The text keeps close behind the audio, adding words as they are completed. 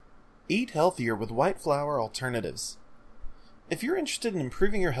Eat healthier with white flour alternatives. If you're interested in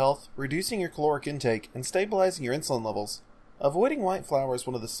improving your health, reducing your caloric intake, and stabilizing your insulin levels, avoiding white flour is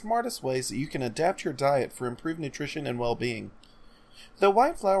one of the smartest ways that you can adapt your diet for improved nutrition and well-being. Though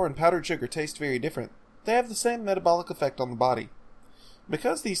white flour and powdered sugar taste very different, they have the same metabolic effect on the body.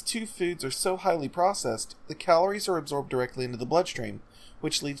 Because these two foods are so highly processed, the calories are absorbed directly into the bloodstream,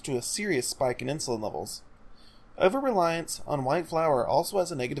 which leads to a serious spike in insulin levels. Over-reliance on white flour also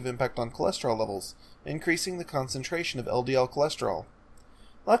has a negative impact on cholesterol levels, increasing the concentration of LDL cholesterol.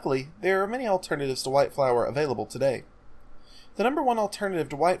 Luckily, there are many alternatives to white flour available today. The number one alternative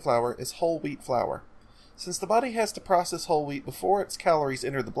to white flour is whole wheat flour. Since the body has to process whole wheat before its calories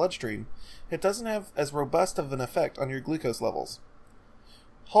enter the bloodstream, it doesn't have as robust of an effect on your glucose levels.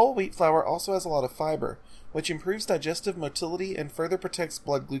 Whole wheat flour also has a lot of fiber, which improves digestive motility and further protects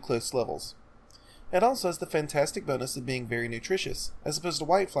blood glucose levels. It also has the fantastic bonus of being very nutritious, as opposed to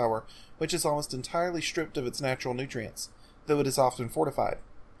white flour, which is almost entirely stripped of its natural nutrients, though it is often fortified.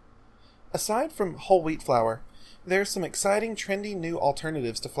 Aside from whole wheat flour, there are some exciting, trendy new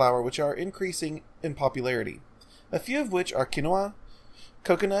alternatives to flour which are increasing in popularity, a few of which are quinoa,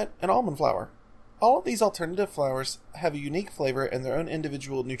 coconut, and almond flour. All of these alternative flours have a unique flavor and their own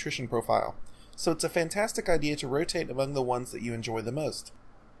individual nutrition profile, so it's a fantastic idea to rotate among the ones that you enjoy the most.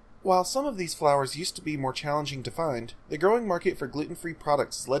 While some of these flours used to be more challenging to find, the growing market for gluten-free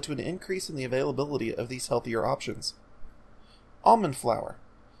products has led to an increase in the availability of these healthier options. Almond flour.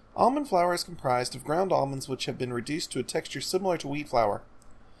 Almond flour is comprised of ground almonds which have been reduced to a texture similar to wheat flour.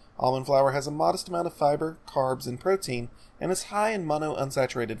 Almond flour has a modest amount of fiber, carbs, and protein, and is high in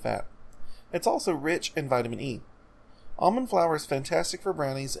monounsaturated fat. It's also rich in vitamin E. Almond flour is fantastic for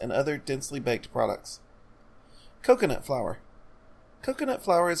brownies and other densely baked products. Coconut flour. Coconut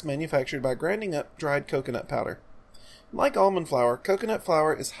flour is manufactured by grinding up dried coconut powder. Like almond flour, coconut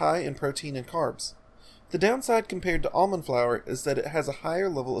flour is high in protein and carbs. The downside compared to almond flour is that it has a higher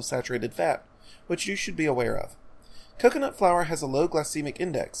level of saturated fat, which you should be aware of. Coconut flour has a low glycemic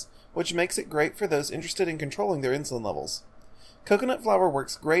index, which makes it great for those interested in controlling their insulin levels. Coconut flour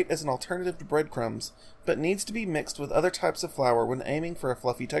works great as an alternative to breadcrumbs, but needs to be mixed with other types of flour when aiming for a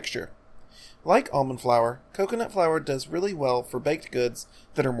fluffy texture. Like almond flour, coconut flour does really well for baked goods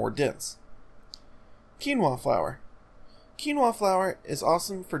that are more dense. Quinoa flour. Quinoa flour is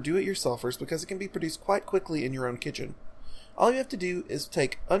awesome for do-it-yourselfers because it can be produced quite quickly in your own kitchen. All you have to do is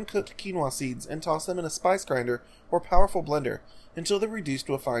take uncooked quinoa seeds and toss them in a spice grinder or powerful blender until they're reduced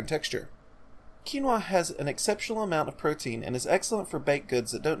to a fine texture. Quinoa has an exceptional amount of protein and is excellent for baked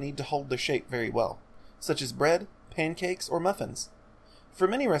goods that don't need to hold their shape very well, such as bread, pancakes, or muffins. For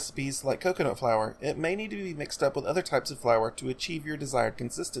many recipes, like coconut flour, it may need to be mixed up with other types of flour to achieve your desired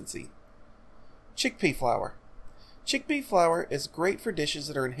consistency. Chickpea flour. Chickpea flour is great for dishes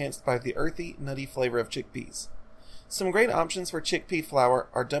that are enhanced by the earthy, nutty flavor of chickpeas. Some great options for chickpea flour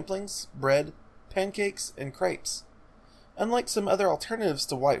are dumplings, bread, pancakes, and crepes. Unlike some other alternatives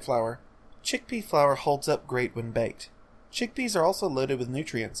to white flour, chickpea flour holds up great when baked. Chickpeas are also loaded with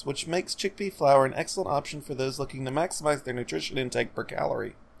nutrients, which makes chickpea flour an excellent option for those looking to maximize their nutrition intake per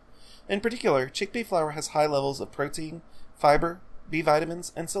calorie. In particular, chickpea flour has high levels of protein, fiber, B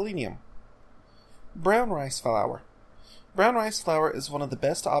vitamins, and selenium. Brown rice flour. Brown rice flour is one of the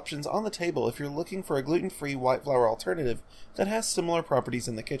best options on the table if you're looking for a gluten-free white flour alternative that has similar properties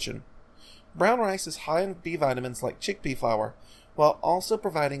in the kitchen. Brown rice is high in B vitamins like chickpea flour, while also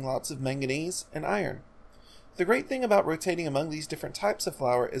providing lots of manganese and iron. The great thing about rotating among these different types of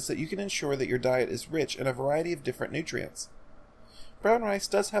flour is that you can ensure that your diet is rich in a variety of different nutrients. Brown rice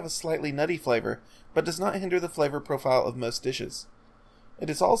does have a slightly nutty flavor, but does not hinder the flavor profile of most dishes. It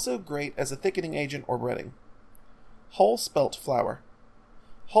is also great as a thickening agent or breading. Whole spelt flour.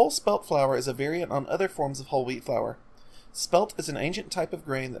 Whole spelt flour is a variant on other forms of whole wheat flour. Spelt is an ancient type of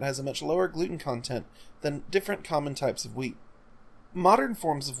grain that has a much lower gluten content than different common types of wheat. Modern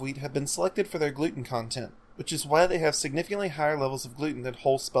forms of wheat have been selected for their gluten content, which is why they have significantly higher levels of gluten than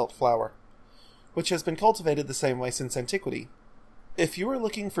whole spelt flour, which has been cultivated the same way since antiquity. If you are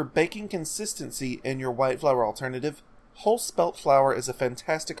looking for baking consistency in your white flour alternative, whole spelt flour is a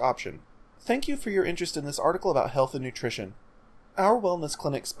fantastic option. Thank you for your interest in this article about health and nutrition. Our wellness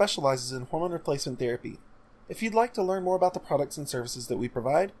clinic specializes in hormone replacement therapy. If you'd like to learn more about the products and services that we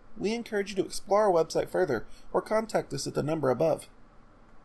provide, we encourage you to explore our website further or contact us at the number above.